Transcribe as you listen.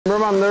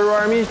Informa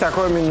nderuar miq,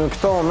 takohemi në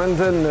këto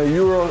momente në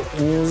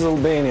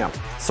Euronews.al.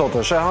 Sot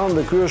është e hënë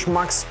dhe ky është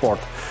Max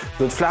Sport.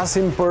 Do të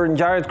flasim për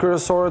ngjarjet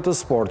kryesore të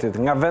sportit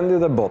nga vendi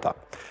dhe bota.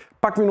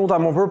 Pak minuta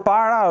më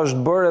përpara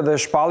është bërë edhe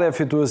shpallja e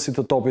fituesit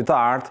të topit të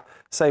artë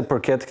sa i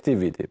përket këtij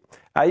viti.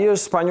 Ai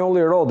është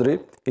spanjolli Rodri,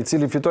 i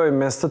cili fitoi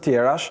mes të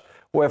tjerash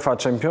UEFA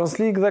Champions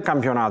League dhe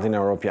kampionatin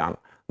evropian.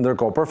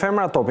 Ndërkohë për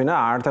femra topin e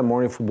artë e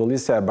mori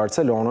futbollistja e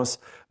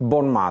Barcelonës,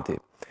 Bon Mati.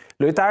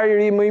 Lojtari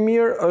i ri më i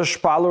mirë është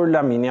shpallur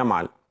Lamine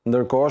Yamal,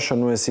 ndërkohë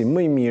shënuesi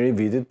më i mirë i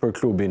vitit për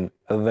klubin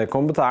dhe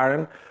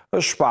kombëtaren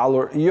është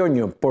shpallur jo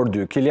një, por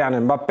dy, Kylian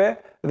Mbappé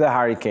dhe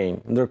Harry Kane,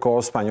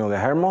 ndërkohë spanjolli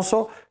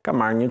Hermoso ka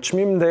marrë një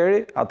çmim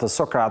deri atë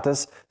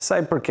Sokrates sa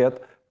i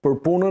përket për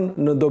punën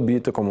në dobi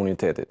të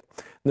komunitetit.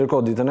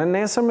 Ndërkohë ditën e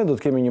nesërme do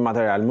të kemi një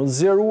material më të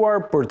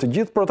zgjeruar për të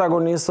gjithë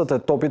protagonistët e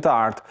topit të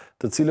artë,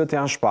 të cilët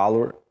janë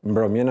shpallur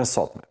mbrëmjen e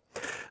sotme.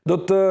 Do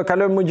të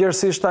kalojmë më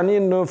gjerësisht tani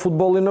në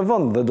futbollin në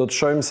vend dhe do të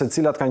shohim se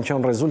cilat kanë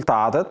qenë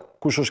rezultatet,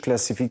 kush është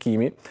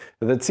klasifikimi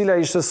dhe cila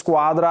ishte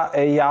skuadra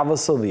e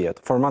javës së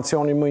 10,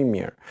 formacioni më i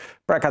mirë.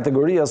 Pra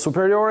Kategoria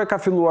Superiore ka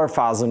filluar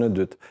fazën e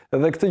dytë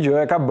dhe këtë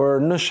gjë e ka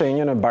bërë në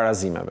shenjën e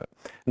barazimeve.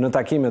 Në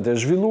takimet e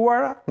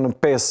zhvilluara, në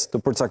 5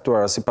 të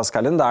përcaktuara sipas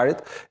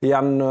kalendarit,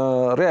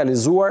 janë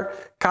realizuar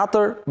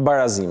 4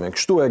 barazime.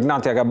 Kështu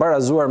Egnatia ka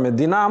barazuar me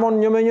Dinamon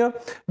 1-1,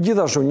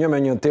 gjithashtu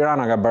 1-1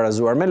 Tirana ka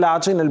barazuar me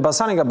Laçin,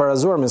 Elbasani ka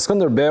barazuar me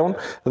Skënderbeun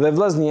dhe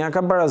Vllaznia ka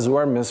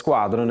barazuar me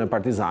skuadrën e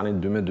Partizanit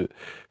 2-2.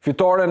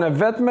 Fitoren e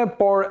vetme,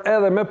 por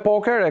edhe me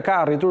poker e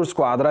ka arritur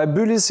skuadra e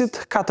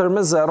Bylisit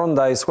 4-0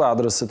 ndaj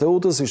skuadrës së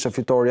Teutës, ishte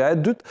fitoria e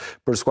dytë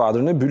për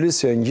skuadrën e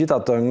Bylis që ngjit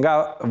atë nga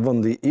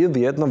vendi i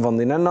 10 në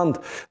vendin e 9.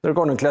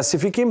 Ndërkohë në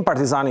klasifikim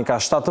Partizani ka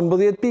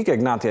 17 pikë,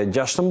 Egnatia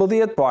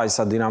 16, po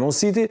ajsa Dinamo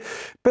City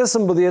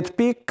 15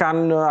 pikë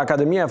kanë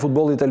Akademia e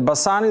Futbollit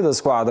Elbasani dhe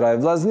skuadra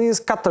e Vllaznis,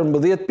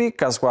 14 pikë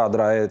ka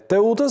skuadra e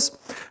Teutës,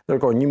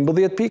 ndërkohë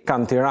 11 pikë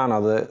kanë Tirana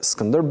dhe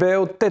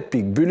Skënderbeu, 8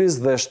 pikë Bylis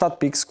dhe 7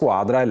 pikë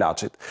skuadra e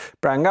Laçit.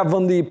 Pra nga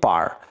vendi i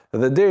parë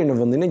dhe deri në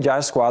vendin e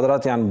 6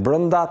 skuadrat janë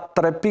brenda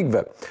 3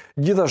 pikëve.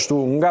 Gjithashtu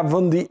nga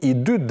vendi i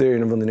 2 deri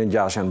në vendin e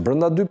 6 janë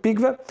brenda 2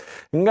 pikëve,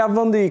 nga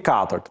vendi i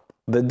 4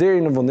 dhe deri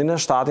në vendin e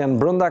 7 janë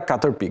brenda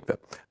 4 pikëve.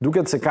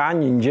 Duket se ka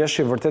një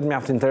ngjeshje vërtet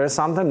mjaft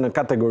interesante në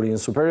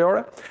kategorinë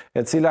superiore,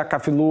 e cila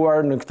ka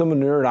filluar në këtë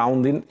mënyrë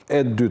raundin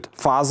e dytë,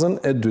 fazën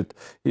e dytë.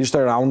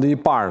 Ishte raundi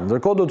i parë.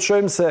 Ndërkohë do të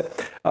shohim se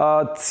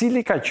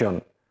cili ka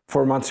qenë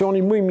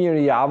formacioni më i mirë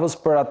i javës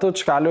për atë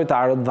çka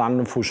lojtarët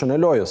dhanë në fushën e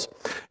lojës.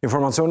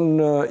 Informacion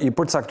i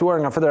përcaktuar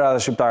nga Federata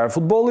Shqiptare e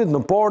Futbollit,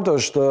 në portë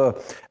është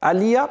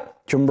Alia,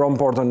 që mbron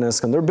portën e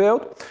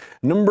Skënderbeut,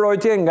 në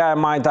mbrojtje nga e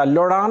majta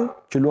Loran,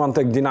 që luan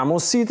tek Dinamo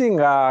City,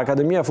 nga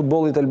Akademia e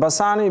Futbollit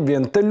Elbasani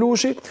vjen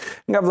Telushi,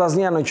 nga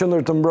Vllaznia në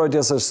qendër të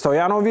mbrojtjes është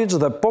Stojanovic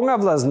dhe po nga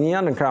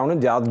Vllaznia në krahun e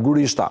djathtë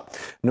Gurishta.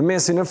 Në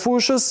mesin e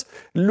fushës,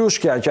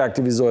 Lushkja që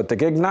aktivizohet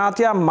tek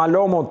Egnatia,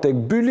 Malomo tek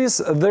Bylis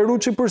dhe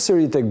Ruçi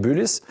përsëri tek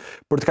Bylis,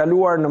 për të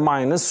kaluar në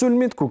majën e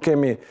sulmit ku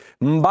kemi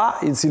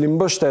Mba, i cili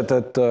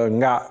mbështetet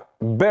nga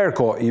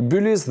Berko i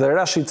Bylis dhe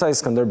Rashica i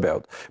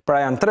Skënderbeut.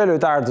 Pra janë 3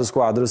 lojtarë të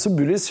skuadrës së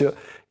Bylis që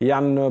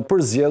janë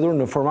përzgjedhur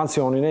në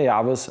formacionin e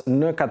javës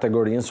në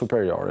kategorinë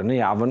superiore, në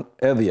javën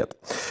e 10.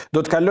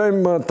 Do të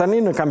kalojmë tani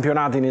në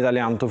kampionatin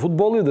italian të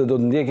futbollit dhe do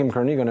të ndjekim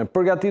kronikën e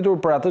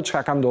përgatitur për atë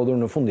çka ka ndodhur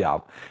në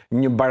fundjavë.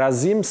 Një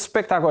barazim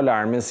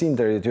spektakolar mes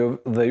Interit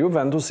dhe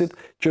Juventusit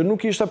që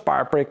nuk ishte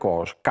parë prej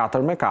kohësh,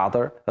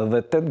 4-4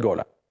 dhe 8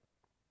 gola.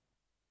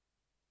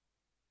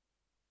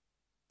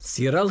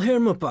 Si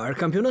rallëherë më parë,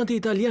 kampionati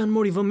italian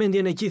mori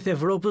vëmendjen e gjithë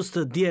Evropës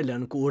të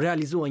dielën, ku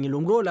realizua një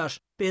lumë golash,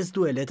 5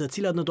 duele të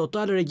cilat në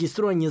total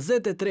regjistruan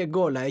 23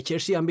 gola e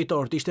qershia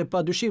mbitort ishte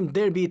padyshim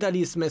derbi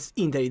italis mes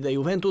Interit dhe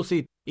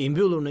Juventusit, i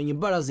mbyllur në një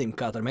barazim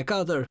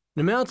 4-4.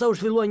 Në Meazza u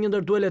zhvillua një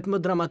ndër duelet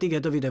më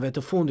dramatike të viteve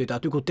të fundit,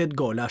 aty ku 8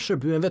 gola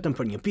shërbyen vetëm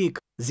për 1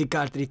 pikë.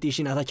 Zikaltrit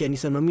ishin ata që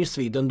nisën më mirë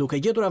sfidën,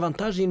 duke gjetur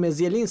avantazhin me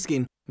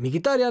Zielinskin.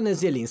 Mkhitaryan e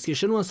Zielinski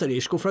shënuan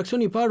sërish, ku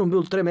fraksioni i parë u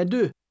mbyll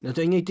 3-2. Në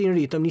të njëjtin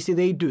ritëm nisi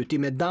dhe i dyti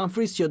me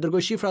Dumfries që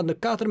dërgoi shifrat në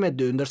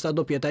 4-2, ndërsa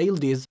dopjeta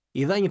Yildiz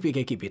i dha 1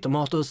 pikë ekipit të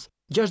motës.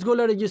 6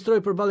 gola regjistroi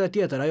përballja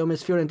tjetër, ajo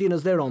mes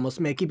Fiorentinës dhe Romës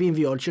me ekipin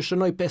viol që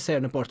shënoi 5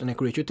 herë në portën e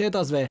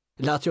kryeqytetasve.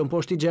 Lazio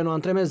mposhti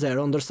Genoan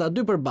 3-0, ndërsa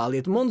 2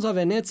 përballjet Monza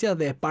Venezia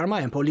dhe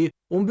Parma Empoli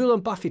u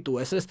mbyllën pa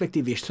fitues,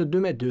 respektivisht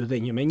 2-2 dhe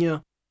 1-1.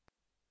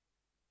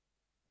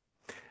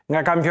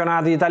 Nga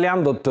kampionati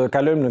italian do të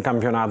kalojmë në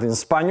kampionatin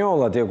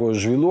spanjoll, atje ku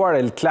është zhvilluar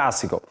El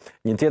Clasico,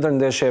 një tjetër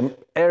ndeshje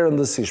e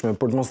rëndësishme,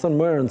 për të mos thënë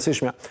më e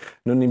rëndësishme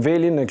në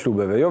nivelin e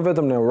klubeve, jo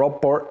vetëm në Europë,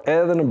 por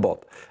edhe në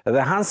botë.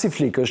 Dhe Hansi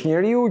Flick është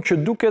njeriu që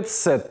duket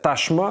se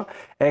tashmë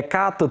e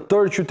ka të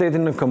tërë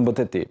qytetin në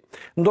këmbët e tij.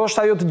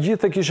 Ndoshta jo të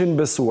gjithë e kishin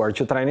besuar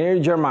që trajneri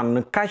gjerman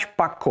në kaq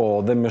pak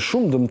kohë dhe me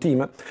shumë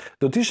dëmtime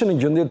do të ishte në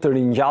gjendje të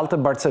ringjallte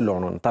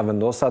Barcelonën, ta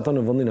vendosë atë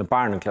në vendin e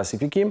parë në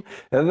klasifikim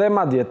dhe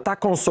madje ta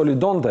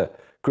konsolidonte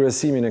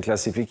kryesimin e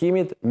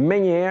klasifikimit me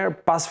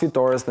njëherë pas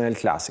fitores në El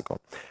Clasico.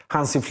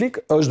 Hansi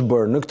Flick është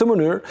bërë në këtë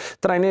mënyrë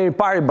trajneri i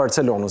parë i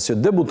Barcelonës që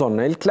debuton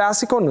në El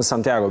Clasico në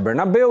Santiago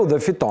Bernabeu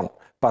dhe fiton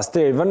pas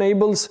Terry Van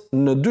Abels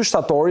në 2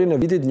 shtatorin e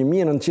vitit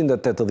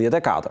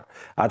 1984.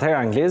 Atëherë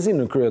anglezi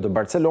në krye të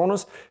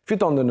Barcelonës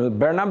fitonte në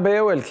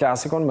Bernabeu El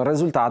Clasico me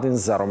rezultatin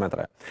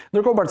 0-3.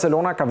 Ndërkohë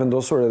Barcelona ka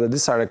vendosur edhe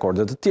disa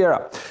rekorde të tjera.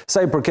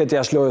 Sa i përket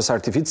jashtëlojës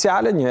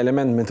artificiale, një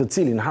element me të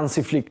cilin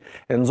Hansi Flick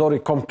e nxori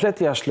komplet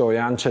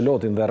jashtëlojë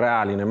Ancelotin dhe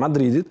Realin e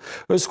Madridit,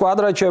 është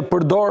skuadra që e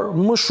përdor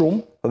më shumë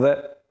dhe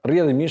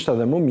rrjedhimisht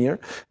edhe më mirë,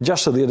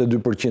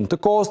 62% të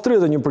kohës,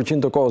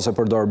 31% të kohës e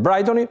përdor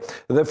Brightoni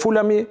dhe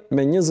Fulhami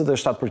me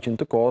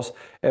 27% të kohës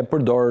e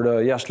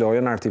përdor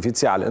jashtëlojën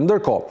artificiale.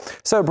 Ndërkohë,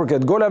 sa i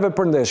përket golave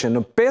për ndeshje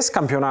në 5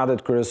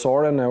 kampionatet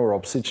kryesore në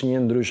Europë, siç një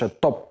ndryshe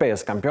top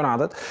 5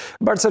 kampionatet,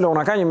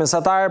 Barcelona ka një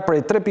mesatare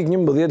prej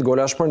 3.11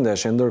 golash për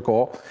ndeshje,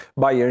 ndërkohë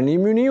Bayern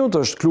Muniut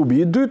është klubi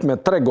i dytë me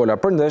 3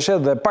 gola për ndeshje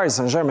dhe Paris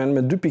Saint-Germain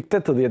me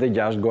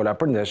 2.86 gola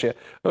për ndeshje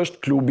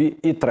është klubi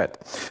i tretë.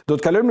 Do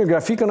të kalojmë në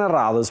grafikën e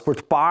radhës për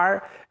të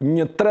parë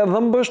një 3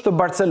 dhëmbësh të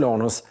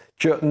Barcelonës,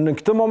 që në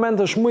këtë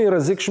moment është më i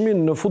rrezikshmi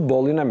në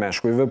futbollin e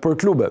meshkujve për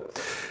klube.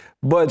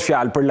 Bëhet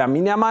fjalë për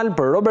Lamine Yamal,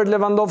 për Robert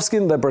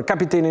Lewandowskin dhe për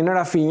kapitenin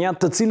Rafinha,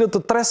 të cilët të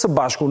 3 së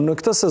bashku në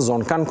këtë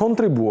sezon kanë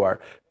kontribuar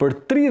për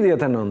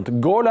 39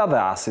 gola dhe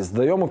asist,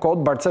 dhe jo më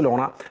kot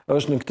Barcelona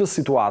është në këtë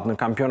situatë në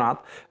kampionat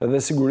dhe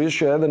sigurisht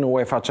që edhe në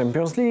UEFA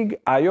Champions League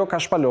ajo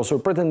ka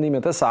shpalosur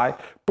pretendimet e saj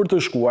për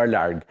të shkuar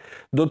larg.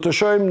 Do të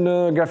shohim në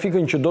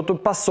grafikën që do të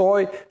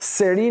pasojë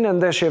serinë e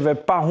ndeshjeve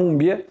pa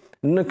humbje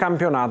në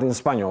kampionatin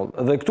spanjoll.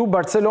 Dhe këtu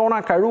Barcelona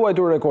ka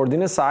ruajtur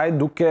rekordin e saj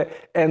duke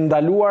e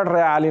ndaluar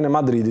Realin e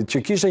Madridit, që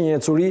kishte një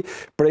ecuri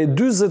prej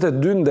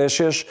 42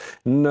 ndeshjesh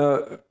në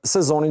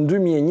sezonin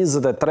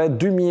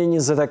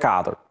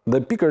 2023-2024.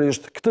 Dhe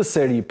pikërisht këtë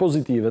seri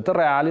pozitive të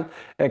Realit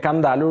e ka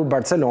ndalur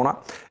Barcelona,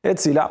 e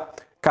cila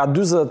ka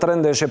 43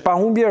 ndeshje pa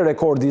humbje,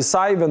 rekordi i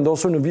saj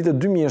vendosur në vitet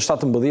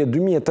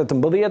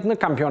 2017-2018 në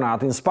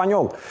kampionatin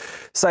spanjoll.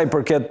 Sa i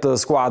përket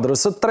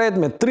skuadrës së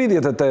tretë me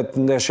 38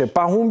 ndeshje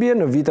pa humbje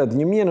në vitet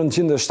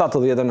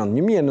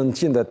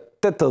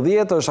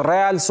 1979-1980 është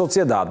Real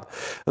Sociedad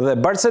dhe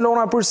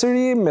Barcelona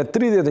përsëri me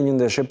 31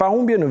 ndeshje pa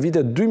humbje në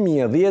vitet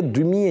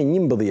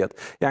 2010-2011.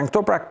 Janë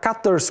këto pra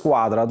 4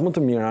 skuadrat më të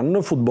mira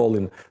në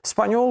futbollin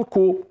spanjoll,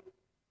 ku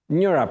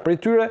njëra prej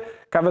tyre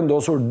ka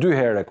vendosur 2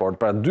 herë rekord,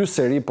 pra 2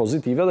 seri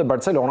pozitive, dhe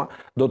Barcelona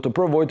do të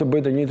provojë të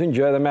bëjë të njëjtën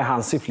gjë edhe me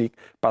Hansi Flick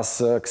pas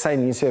kësaj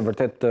nisje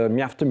vërtet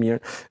mjaft të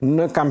mirë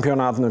në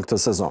kampionat në këtë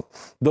sezon.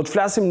 Do të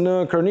flasim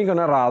në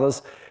kronikën e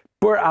radhës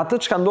për atë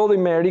që ka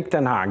ndodhi me Erik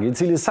ten Hag, i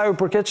cili sa ju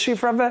përket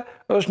shifrave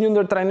është një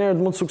ndër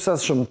trajnerët më të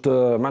suksesshëm të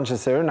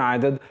Manchester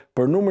United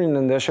për numrin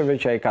e ndeshjeve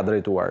që ai ka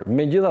drejtuar.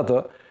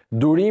 Megjithatë,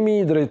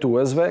 durimi i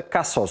drejtuesve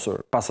ka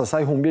sosur pas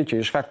asaj humbje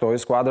që i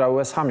shkaktoi skuadra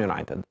West Ham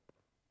United.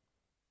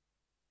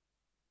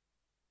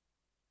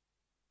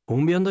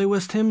 Humbja ndaj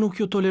West Ham nuk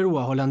ju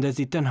tolerua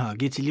holandezit Ten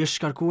Hag, i cili është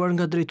shkarkuar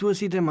nga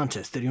drejtuesit e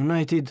Manchester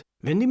United.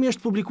 Vendimi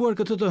është publikuar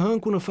këtë të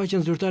hënë, ku në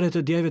faqen zyrtare të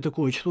Djajve të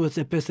Kuq thuhet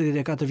se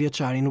 54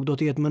 vjeçari nuk do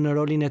të jetë më në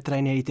rolin e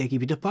trajnerit të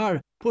ekipit të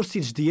parë, por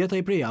siç dihet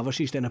ai prej javësh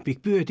ishte në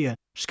pikë pyetje.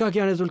 Shkak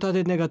janë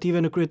rezultatet negative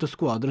në krye të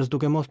skuadrës,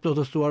 duke mos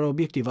plotësuar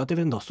objektivat e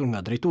vendosur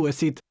nga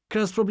drejtuesit.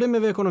 Krahas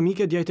problemeve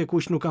ekonomike, Djajt e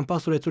Kuq nuk kanë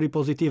pasur ecuri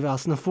pozitive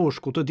as në fushë,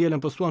 ku të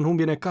dielën pësuan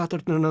humbjen e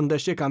 4 në 9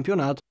 ndeshje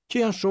kampionat, që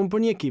janë shumë për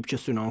një ekip që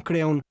synon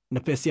kreun. Në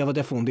 5 javët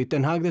e fundit,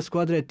 Ten Hag dhe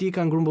skuadra e tij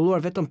kanë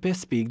grumbulluar vetëm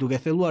 5 pikë, duke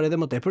thelluar edhe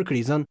më tepër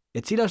krizën, e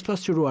cila është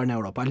pasqyruar në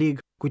Europa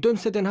League.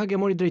 Kujtojmë se Ten Hag e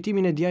mori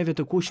drejtimin e Djajve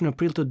të Kuq në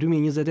prill të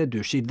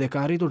 2022 dhe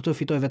ka arritur të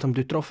fitojë vetëm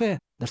 2 trofe,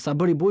 ndërsa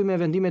bëri bujë me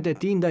vendimet e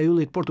tij ndaj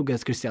yllit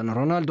portugez Cristiano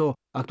Ronaldo.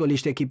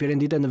 Aktualisht ekipi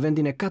renditet në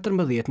vendin e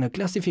 14 në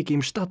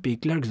klasifikim, 7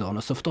 pikë larg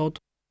zonës së ftohtë.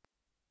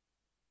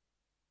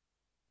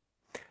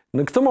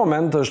 Në këtë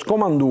moment është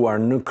komanduar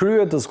në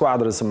krye të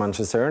skuadrës së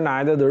Manchester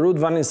United Ruud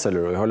van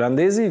Nistelrooy,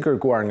 holandezi i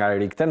kërkuar nga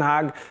Erik ten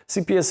Hag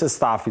si pjesë e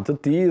stafit të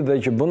tij dhe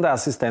që bënte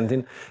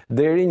asistentin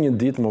deri një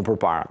ditë më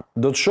përpara.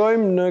 Do të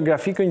shohim në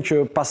grafikën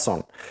që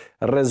pason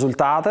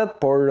rezultatet,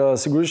 por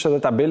sigurisht edhe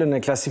tabelën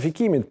e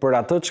klasifikimit për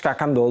atë çka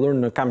ka ndodhur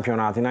në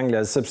kampionatin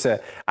anglez, sepse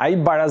ai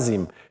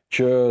barazim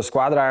që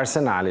skuadra e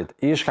Arsenalit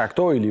i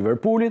shkaktoi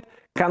Liverpoolit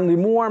ka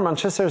ndihmuar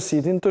Manchester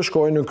Cityn të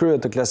shkojë në krye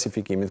të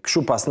klasifikimit.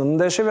 Kështu pas 9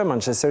 ndeshjeve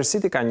Manchester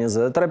City ka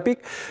 23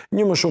 pikë,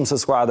 një më shumë se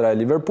skuadra e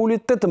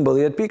Liverpoolit,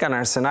 18 pikë kanë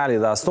Arsenali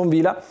dhe Aston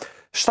Villa,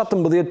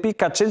 17 pikë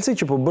ka Chelsea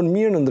që po bën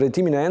mirë në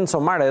drejtimin e Enzo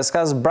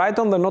Marescas,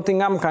 Brighton dhe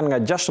Nottingham kanë nga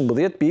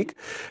 16 pikë.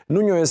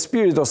 Nuno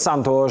Espirito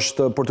Santo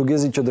është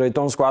portugezi që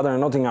drejton skuadrën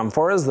e Nottingham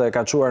Forest dhe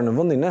ka çuar në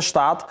vendin e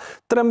 7,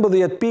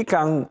 13 pikë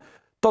kanë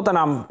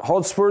Tottenham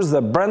Hotspurs dhe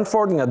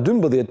Brentford, nga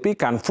 12 pikë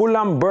kanë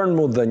Fulham,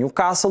 Bournemouth dhe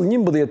Newcastle,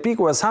 11 pikë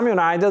West Ham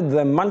United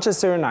dhe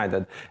Manchester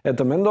United. E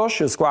të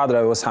mendosh që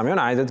skuadra e West Ham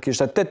United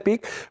kishte 8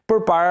 pikë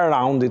përpara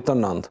raundit të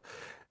 9.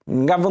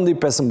 Nga vendi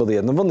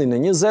 15, në vendin e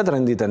 20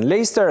 renditen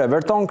Leicester,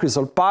 Everton,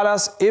 Crystal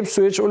Palace,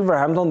 Ipswich,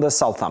 Wolverhampton dhe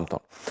Southampton.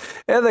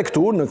 Edhe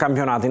këtu në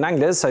kampionatin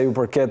anglez, sa ju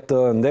përket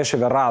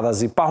ndeshjeve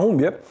radhazi pa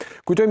humbje,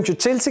 kujtojmë që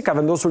Chelsea ka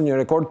vendosur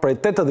një rekord prej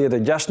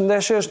 86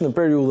 ndeshjesh në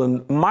periudhën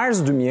mars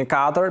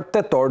 2004,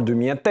 tetor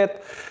 2008,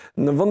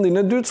 Në vendin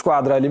e dytë,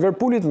 skuadra e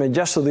Liverpoolit me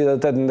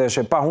 68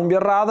 ndeshje pa humbje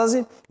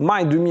radhazi,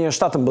 maj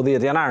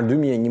 2017 janar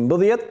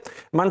 2011,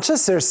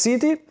 Manchester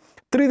City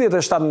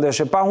 37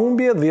 ndeshje pa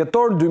humbje,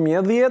 dhjetor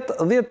 2010,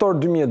 dhjetor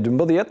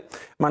 2012,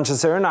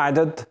 Manchester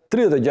United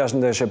 36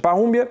 ndeshje pa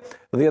humbje,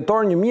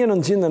 dhjetor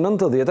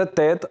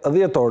 1998,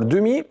 dhjetor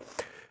 2000,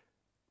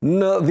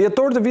 në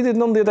dhjetor të vitit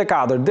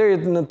 94 deri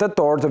në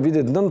tetor të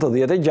vitit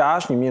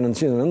 96,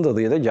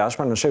 1996,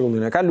 pra në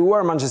shekullin e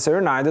kaluar, Manchester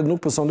United nuk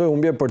pësonte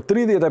humbje për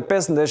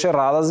 35 ndeshje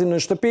radhazi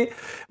në shtëpi.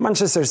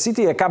 Manchester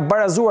City e ka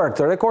barazuar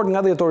këtë rekord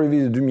nga dhjetori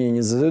vitit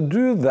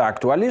 2022 dhe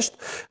aktualisht,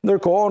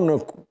 ndërkohë në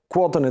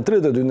kuotën e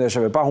 32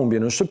 ndeshjeve pa humbje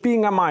në shtëpi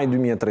nga maj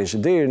 2003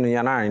 deri në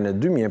janarin e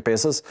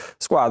 2005,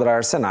 skuadra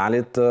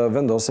Arsenalit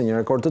vendose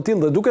një rekord të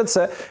tillë dhe duket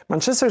se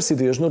Manchester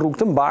City është në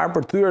rrugë të mbarë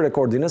për të thyer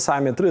rekordin e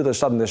saj me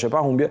 37 ndeshje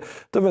pa humbje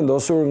të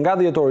vendosur nga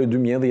dhjetori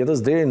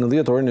 2010 deri në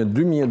dhjetorin e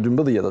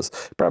 2012.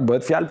 Pra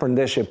bëhet fjalë për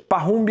ndeshje pa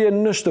humbje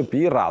në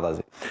shtëpi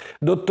radhazi.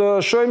 Do të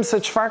shohim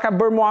se çfarë ka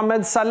bërë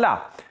Mohamed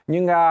Salah,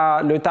 një nga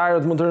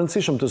lojtarët më të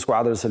rëndësishëm të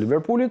skuadrës së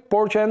Liverpoolit,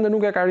 por që ende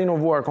nuk e ka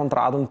rinovuar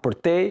kontratën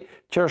përtej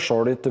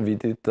qershorit të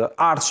vitit të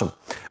ardhshëm.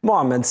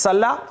 Mohamed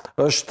Salah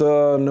është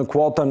në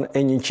kuotën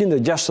e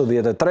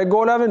 163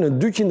 golave në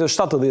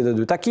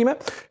 272 takime,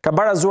 ka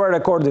barazuar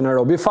rekordin e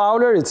Robbie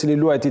Fowler, i cili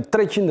luajti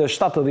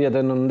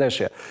 379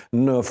 ndeshje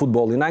në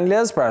futbollin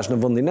anglez, pra është në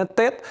vendin e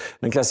 8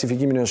 në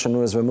klasifikimin e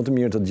shënuesve më të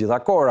mirë të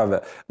gjitha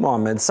kohërave.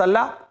 Mohamed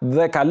Salah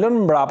dhe ka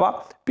lënë mbrapa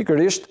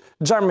pikërisht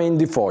Jermaine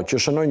Defoe, që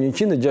shënoi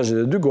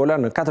 162 gola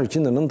në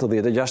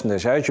 496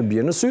 ndeshje. Ajo që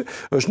bie në sy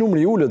është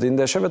numri i ulët i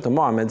ndeshjeve të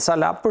Mohamed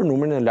Salah për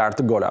numrin e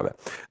lartë të golave.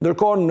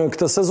 Ndërkohë në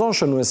këtë sezon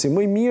shënuesi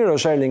më i mirë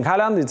është Erling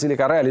Haaland, i cili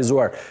ka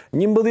realizuar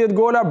 11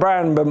 gola,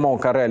 Brian Mbeumo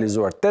ka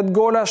realizuar 8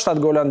 gola,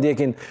 7 gola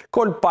ndjekin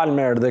Cole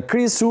Palmer dhe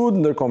Chris Wood,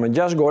 ndërkohë me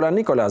 6 gola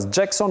Nicholas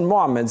Jackson,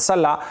 Mohamed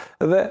Salah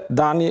dhe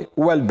Danny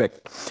Welbeck.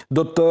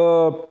 Do të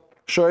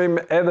shohim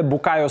edhe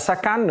Bukayo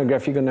Sakan në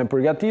grafikën e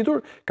përgatitur,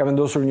 ka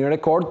vendosur një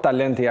rekord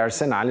talenti i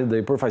Arsenalit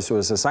dhe i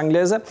përfaqësueses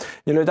angleze,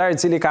 një lojtar i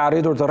cili ka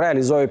arritur të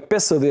realizojë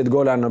 50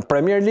 gola në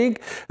Premier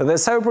League dhe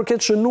sa i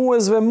përket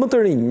shënuesve më të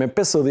rinj me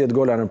 50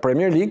 gola në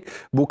Premier League,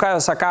 Bukayo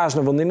Saka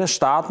është në vendin e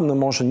 7 në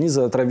moshën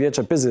 23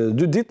 vjeç e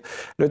 52 ditë.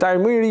 Lojtari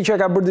më i ri që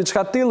ka bërë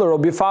diçka të tillë,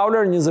 Robbie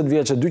Fowler, 20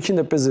 vjeç e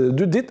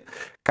 252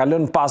 ditë, ka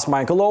lënë pas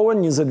Michael Owen,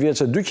 20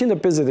 vjeç e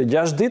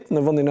 256 ditë,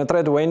 në vendin e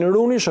 3 Wayne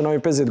Rooney shënoi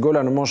 50 gola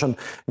në moshën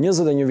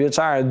 21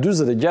 vjeçare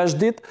 46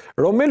 ditë,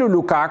 Romelu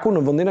Lukaku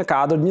në vendin e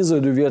 4,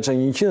 22 vjeç e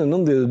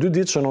 192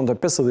 ditë, shënonte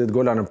 50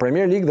 gola në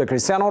Premier League dhe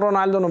Cristiano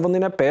Ronaldo në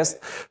vendin e 5,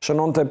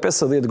 shënonte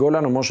 50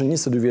 gola në moshën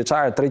 22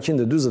 vjeçare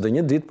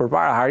 341 ditë,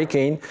 përpara Harry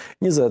Kane,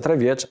 23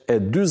 vjeç e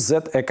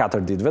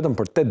 44 ditë. Vetëm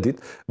për 8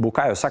 ditë,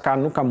 Bukayo Saka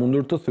nuk ka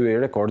mundur të thyej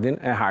rekordin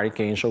e Harry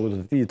Kane, shokut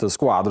të tij të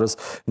skuadrës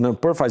në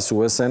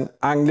përfaqësuesen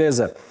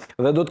angleze.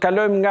 Dhe do të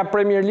kalojmë nga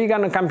Premier Liga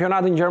në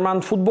kampionatin gjerman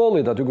të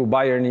futbollit, aty ku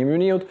Bayern i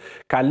Muniut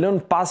ka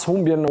lënë pas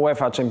humbjen në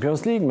UEFA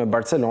Champions League me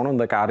Barcelonën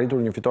dhe ka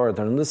arritur një fitore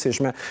të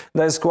rëndësishme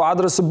ndaj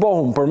skuadrës së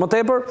Bochum. Për më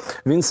tepër,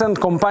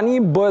 Vincent Kompany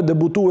bëhet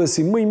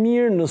debutuesi më i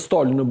mirë në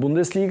stol në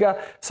Bundesliga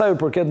sa i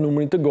përket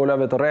numrit të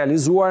golave të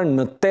realizuar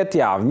në 8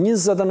 javë,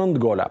 29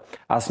 gola.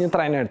 Asnjë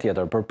trajner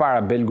tjetër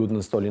përpara belgut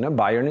në stolin e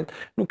Bayernit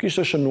nuk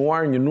kishte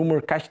shënuar një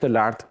numër kaq të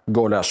lartë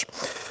golash.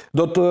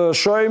 Do të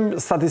shohim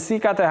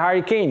statistikat e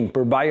Harry Kane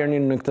për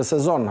Bayernin në këtë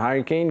sezon.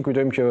 Harry Kane,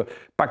 kujtojmë që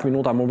pak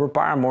minuta më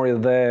përpara mori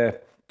dhe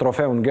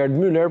trofeun Gerd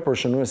Müller për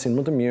shënuesin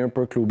më të mirë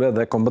për klube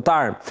dhe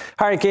kombëtarë.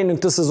 Harry Kane në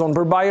këtë sezon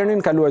për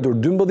Bayernin ka luajtur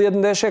 12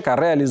 ndeshje, ka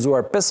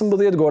realizuar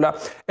 15 gola,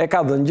 e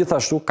ka dhënë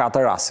gjithashtu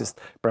 4 asist.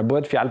 Pra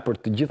bëhet fjalë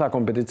për të gjitha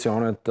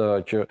kompeticionet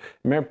që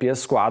merr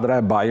pjesë skuadra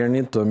e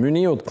Bayernit të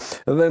Muniut.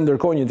 Dhe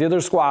ndërkohë një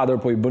tjetër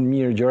skuadër po i bën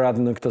mirë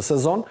gjërat në këtë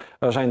sezon,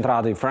 është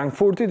Eintracht i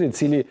Frankfurtit, i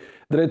cili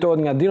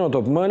drejtohet nga Dino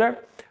Topmöller,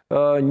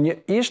 një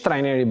ish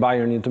trajneri i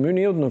Bayernit të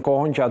Muniut në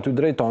kohën që aty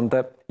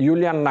drejtonte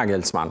Julian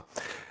Nagelsmann.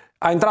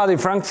 Eintracht i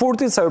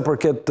Frankfurtit sa i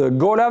përket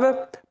golave,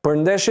 për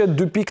ndeshje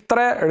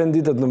 2.3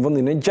 renditet në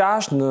vendin e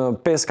 6 në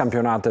 5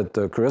 kampionatet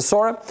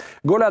kryesore.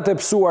 Golat e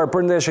psuar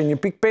për ndeshje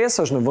 1.5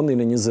 është në vendin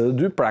e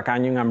 22, pra ka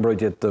një nga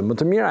mbrojtjet më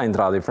të mira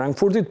Eintracht i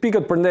Frankfurtit.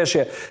 Pikët për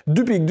ndeshje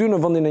 2.2 në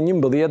vendin e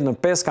 11 në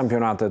 5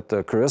 kampionatet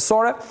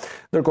kryesore.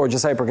 Ndërkohë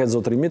që sa i përket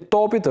zotërimit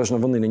topit është në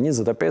vendin e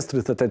 25,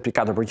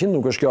 38.4%,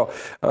 nuk është kjo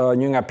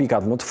një nga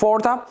pikat më të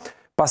forta.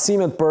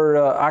 Pasimet për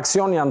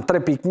aksion janë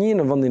 3.1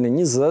 në vendin e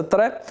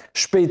 23,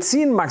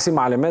 shpejtësinë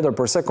maksimale metër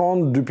për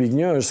sekond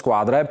 2.1 është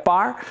skuadra e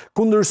parë,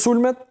 kundër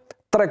sulmet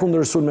 3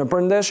 kundër sulme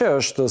për ndeshje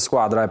është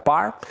skuadra e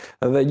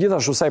parë dhe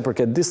gjithashtu sa i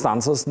përket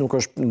distancës nuk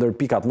është ndër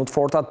pikat më të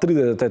forta,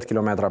 38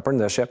 km për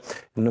ndeshje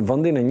në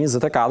vendin e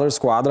 24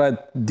 skuadra e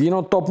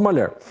Dino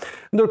Topmöller.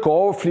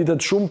 Ndërkohë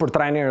flitet shumë për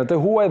trajnerët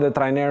e huaj dhe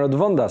trajnerët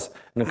vendas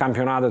në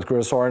kampionatet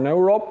kryesore në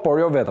Europë,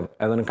 por jo vetëm,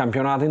 edhe në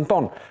kampionatin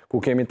ton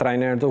ku kemi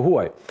trajnerët e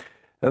huaj.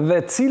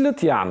 Dhe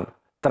cilët janë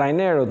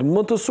trajnerët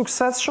më të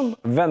suksesshëm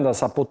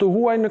vendas apo të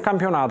huaj në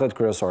kampionatet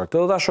kryesore. Këtë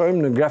do ta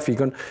shohim në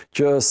grafikën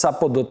që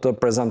sapo do të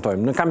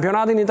prezantojmë. Në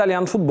kampionatin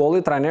italian të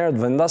futbollit, trajnerët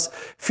vendas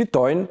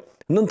fitojnë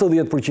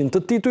 90%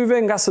 të titujve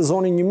nga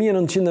sezoni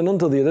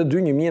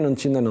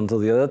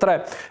 1992-1993.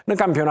 Në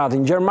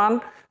kampionatin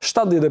gjerman,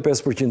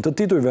 75% të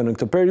titujve në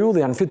këtë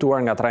periudhë janë fituar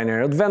nga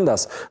trajnerët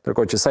vendas,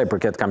 ndërkohë që sa i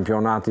përket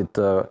kampionatit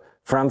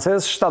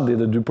francez,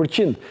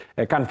 72%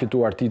 e kanë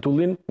fituar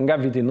titullin nga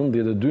viti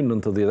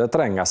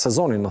 92-93, nga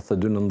sezoni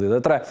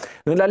 92-93.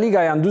 Në La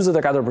Liga janë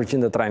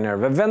 44% e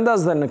trajnerëve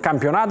vendas dhe në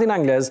kampionatin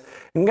anglez,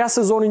 nga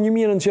sezoni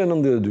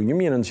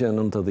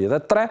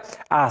 1992-1993,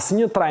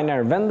 asnjë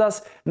trajner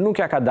vendas nuk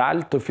ja ka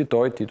dalë të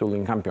fitojë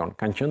titullin kampion.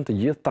 Kanë qenë të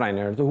gjithë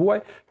trajnerët të huaj,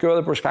 kjo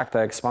edhe për shkak të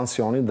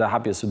ekspansionit dhe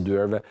hapjes së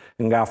dyerve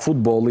nga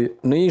futbolli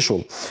në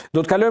ishull. Do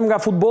të kalojmë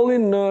nga futbolli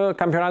në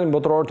kampionatin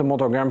botëror të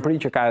Moto Grand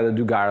Prix, që ka edhe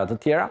 2 gara të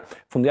tjera.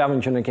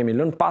 Fundjavën që ne kemi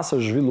lënë pas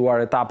është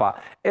zhvilluar etapa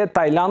e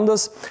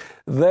Tajlandës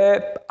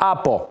dhe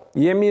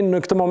jemi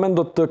në këtë moment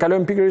do të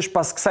kalojmë pikërisht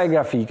pas kësaj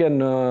grafike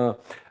në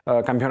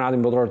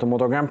kampionatin botëror të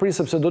Moto Grand Prix,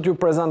 sepse do t'ju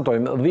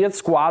prezantojmë 10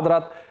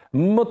 skuadrat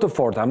më të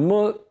forta, më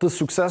të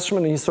suksesshme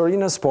në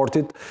historinë e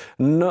sportit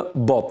në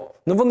botë.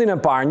 Në vendin e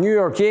parë, New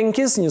York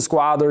Yankees, një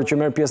skuadër që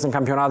merr pjesë në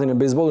kampionatin e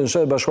bejsbollit në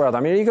Shtetet Bashkuara të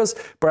Amerikës,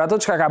 për atë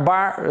çka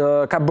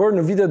ka bërë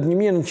në vitet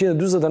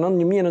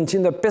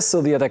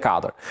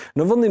 1949-1954.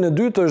 Në vendin e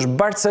dytë është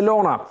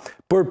Barcelona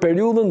për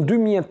periudhën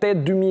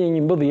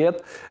 2008-2011,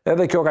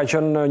 edhe kjo ka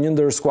qenë një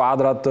ndër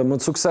skuadrat më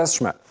të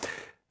suksesshme.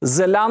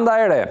 Zelanda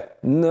e Re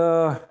në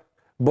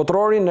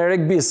botërorin e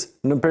regbis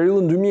në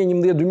periudhën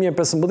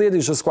 2011-2015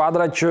 ishte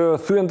skuadra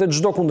që thyente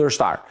çdo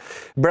kundërshtar.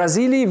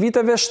 Brazili i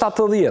viteve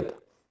 70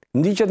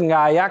 ndiqet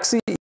nga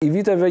Ajaxi i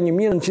viteve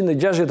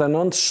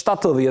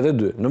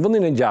 1969-72. Në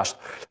vendin e 6,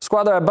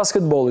 skuadra e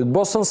basketbollit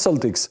Boston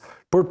Celtics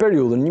për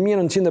periudhën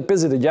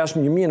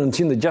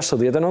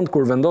 1956-1969,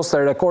 kur vendoste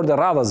rekorde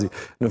radhazi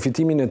në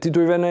fitimin e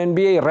titujve në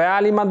NBA,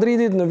 Reali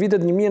Madridit në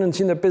vitet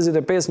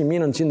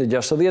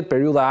 1955-1960,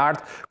 periudha e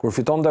artë kur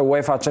fitonte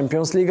UEFA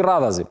Champions League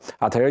radhazi,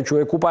 atëherë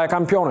quhej Kupa e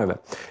Kampioneve.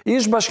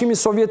 Ish Bashkimi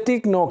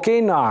Sovjetik në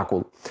hokej në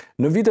akull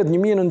në vitet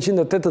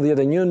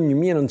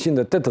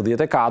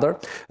 1981-1984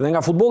 dhe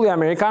nga futbolli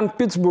amerikan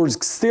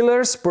Pittsburgh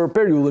Steelers për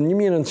periudhën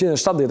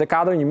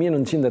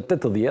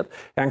 1974-1980,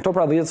 janë këto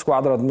pra 10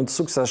 skuadrat më të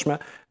suksesshme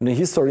në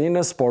historinë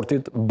e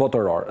sportit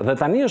botëror. Dhe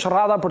tani është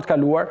rradha për të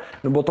kaluar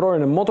në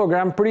botërorin e Moto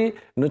Grand Prix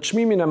në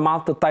çmimin e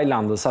madh të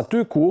Tajlandës,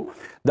 aty ku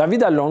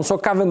David Alonso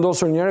ka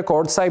vendosur një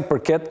rekord sa i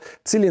përket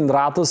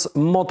cilindratës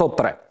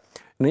Moto3.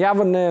 Në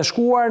javën e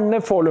shkuar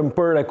ne folëm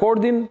për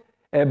rekordin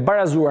e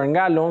barazuar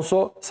nga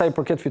Alonso sa i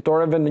përket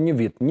fitoreve në një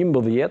vit,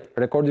 11,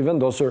 rekordi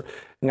vendosur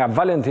nga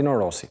Valentino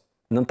Rossi.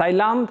 Në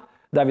Tajland,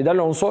 David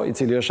Alonso, i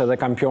cili është edhe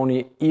kampioni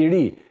i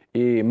ri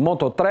i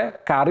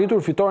Moto3, ka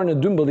arritur fitoren e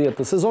 12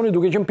 të sezonit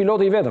duke qenë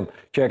piloti i vetëm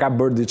që e ka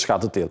bërë diçka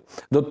të tillë.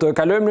 Do të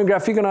kalojmë në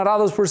grafikën e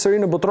radhës përsëri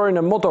në botërorin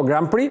e Moto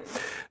Grand Prix.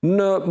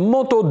 Në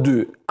Moto2,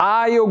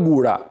 Ai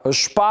Ogura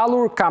është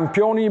shpallur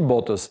kampioni i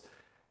botës.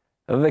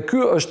 Dhe ky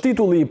është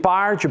titulli i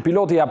parë që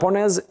piloti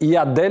japonez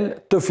ja del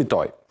të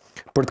fitojë.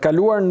 Për të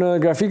kaluar në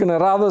grafikën e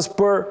radhës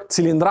për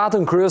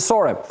cilindratën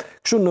kryesore.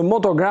 Kështu në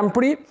Moto Grand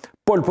Prix,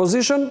 pole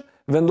position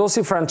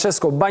vendosi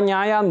Francesco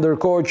Bagnaia,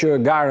 ndërkohë që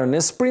garën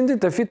e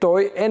sprintit e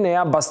fitoi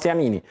Enea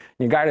Bastianini,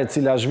 një garë e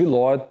cila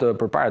zhvillohet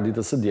përpara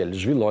ditës së diel,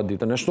 zhvillohet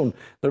ditën e shtunë.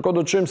 Ndërkohë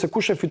do të shohim se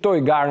kush e fitoi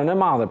garën e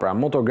madhe, pra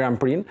Moto Grand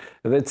Prix,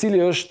 dhe cili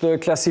është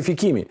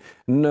klasifikimi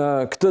në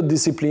këtë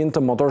disiplinë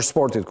të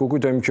motorsportit, ku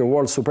kujtojmë që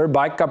World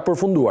Superbike ka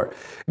përfunduar.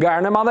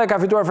 Garën e madhe ka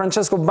fituar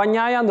Francesco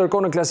Bagnaia,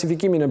 ndërkohë në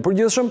klasifikimin e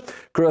përgjithshëm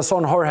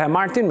kryeson Jorge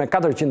Martin me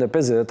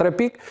 453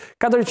 pikë,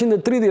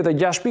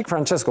 436 pikë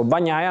Francesco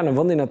Bagnaia, në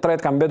vendin e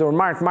tretë ka mbetur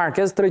Marc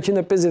Marquez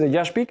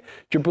 356 pikë,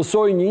 që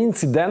pësoi një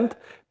incident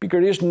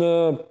pikërisht në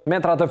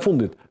metrat e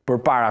fundit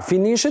përpara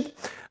finishit.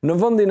 Në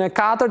vendin e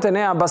katërt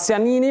Enea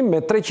Bastianini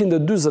me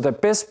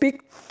 345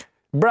 pikë,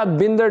 Brad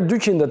Binder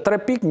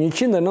 203 pikë,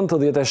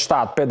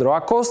 197 Pedro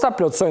Acosta,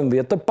 plotsojnë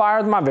 10 të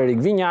parët, Maverick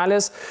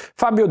Viñales,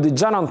 Fabio Di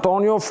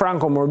Gianantonio,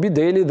 Franco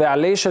Morbidelli dhe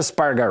Aleix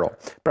Espargaro.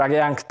 Pra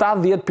janë këta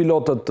 10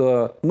 pilotët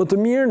më të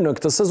mirë në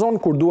këtë sezon,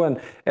 kur duhen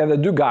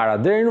edhe 2 gara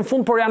deri në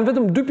fund, por janë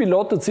vetëm 2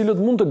 pilotë të cilët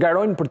mund të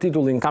garojnë për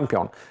titullin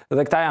kampion.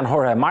 Dhe këta janë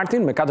Jorge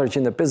Martin me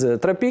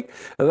 453 pikë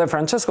dhe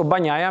Francesco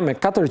Bagnaia me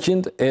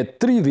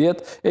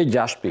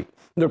 436 pikë.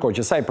 Ndërkohë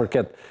që sa i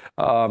përket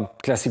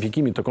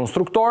klasifikimit të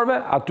konstruktorëve,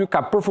 aty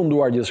ka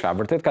përfunduar gjithçka.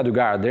 Vërtet ka 2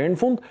 gara deri në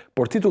fund,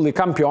 por titulli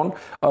kampion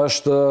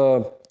është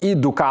i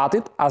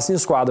Ducatit, asnjë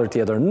skuadër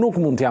tjetër nuk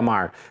mund t'ia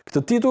marrë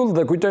këtë titull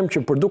dhe kujtojmë që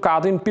për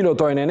Ducatin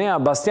pilotojnë Enea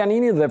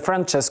Bastianini dhe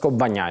Francesco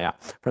Bagnaia.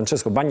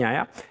 Francesco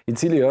Bagnaia, i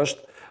cili është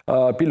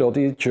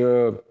piloti që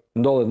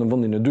ndodhet në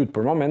vendin e dytë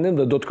për momentin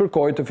dhe do të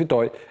kërkojë të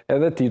fitojë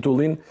edhe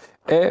titullin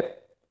e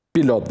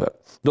pilotëve.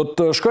 Do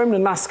të shkojmë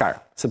në NASCAR,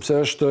 sepse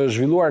është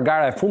zhvilluar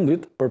gara e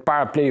fundit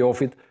përpara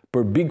play-offit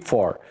për Big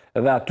Four.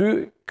 Dhe aty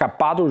ka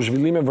patur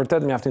zhvillime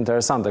vërtet mjaft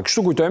interesante.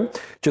 Kështu kujtojmë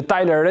që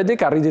Tyler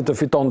Reddick arriti të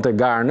fitonte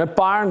garën e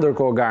parë,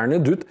 ndërkohë garën e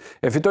dytë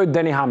e fitoi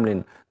Denny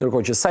Hamlin.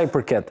 Ndërkohë që sa i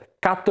përket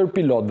 4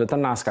 pilotëve të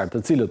NASCAR, të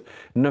cilët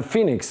në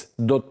Phoenix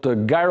do të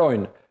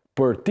garojnë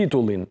për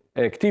titullin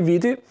e këtij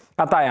viti,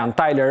 ata janë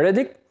Tyler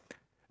Reddick,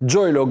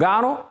 Joey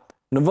Logano,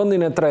 në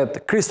vendin e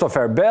tretë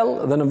Christopher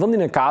Bell dhe në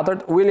vendin e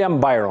katërt William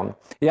Byron.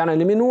 Janë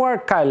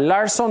eliminuar Kyle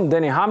Larson,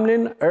 Denny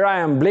Hamlin,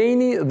 Ryan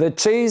Blaney dhe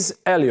Chase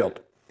Elliott.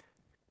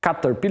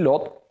 4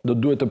 pilot do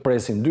duhet të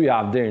presin 2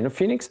 javë deri në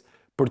Phoenix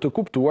për të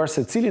kuptuar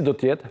se cili do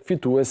të jetë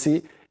fituesi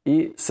i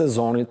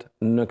sezonit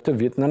në këtë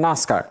vit në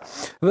NASCAR.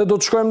 Dhe do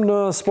të shkojmë në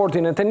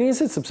sportin e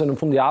tenisit, sepse në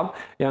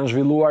fundjavë janë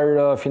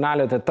zhvilluar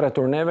finalet e 3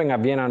 turneve nga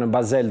Vjena në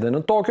Basel dhe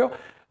në Tokyo,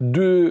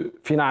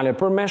 2 finale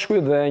për meshkuj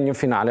dhe 1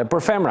 finale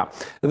për femra.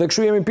 Dhe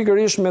kështu jemi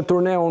pikërisht me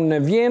turneun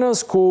në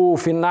Vjenës, ku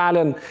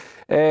finalen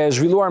e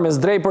zhvilluar mes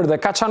Draper dhe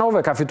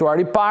Kachanove ka fituar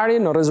i pari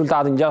në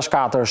rezultatin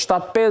 6-4,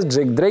 7-5.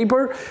 Jake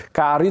Draper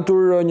ka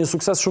arritur një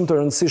sukses shumë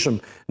të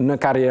rëndësishëm në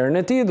karrierën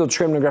e tij. Do të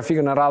shkojmë në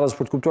grafikën e radhës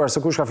për të kuptuar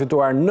se kush ka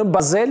fituar në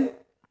Basel.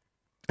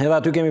 Edhe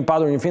aty kemi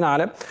patur një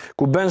finale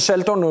ku Ben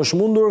Shelton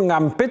është mundur nga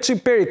Mpechi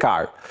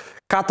Perikar.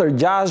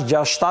 4-6,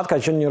 6-7 ka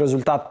qenë një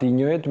rezultat i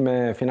njëjtë me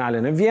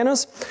finalen e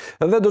Vjenës.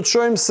 Dhe do të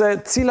shohim se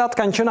cilat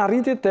kanë qenë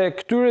arritjet e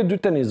këtyre 2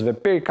 tenisëve,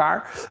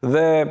 Perikar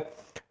dhe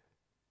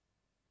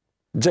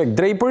Jack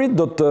Draperit.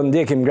 Do të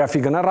ndjekim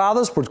grafikën e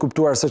radhës për të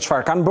kuptuar se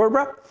çfarë kanë bërë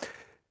pra.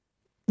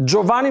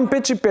 Giovanni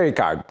Mpechi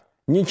Perikar,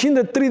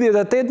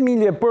 138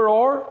 milje për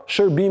orë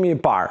shërbimi i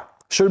parë.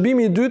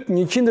 Shërbimi i dytë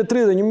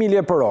 131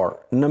 milje për orë.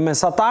 Në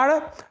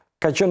mesatare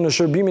ka qenë në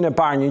shërbimin e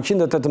parë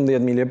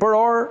 118 milje për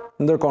orë,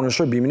 ndërkohë në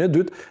shërbimin e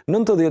dytë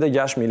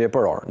 96 milje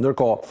për orë.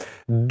 Ndërkohë,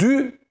 2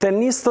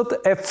 tenistët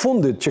e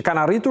fundit që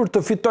kanë arritur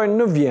të fitojnë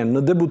në Vjenë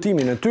në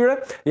debutimin e tyre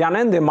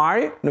janë Andy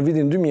Murray në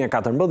vitin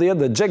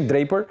 2014 dhe Jack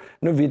Draper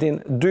në vitin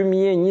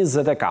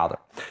 2024.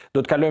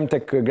 Do të kalojmë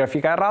tek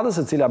grafika e radhës,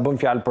 e cila bën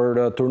fjalë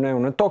për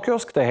turneun e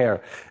Tokios, këtë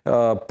herë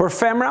për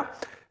femra.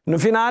 Në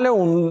finale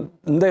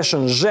unë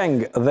ndeshën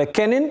Zheng dhe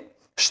Kenin,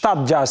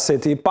 7-6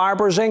 seti i parë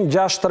për Zheng,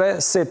 6-3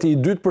 seti i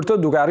dytë për të,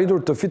 duke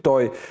arritur të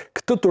fitoj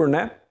këtë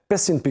turne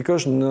 500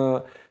 pikësh në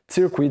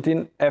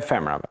cirkuitin e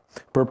femrave.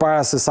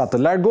 Përpara se sa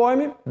të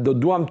largohemi, do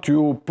duam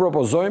t'ju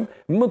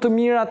propozojmë më të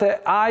mirat e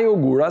Ajo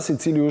Guras, i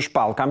cili u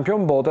shpall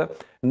kampion bote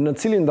në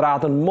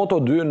cilindratën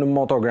Moto2 në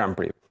Moto Grand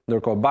Prix.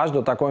 Ndërkohë bashkë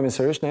do takohemi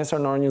sërish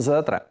nesër në orën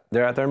 23.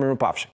 Deri atëherë mirupafshim.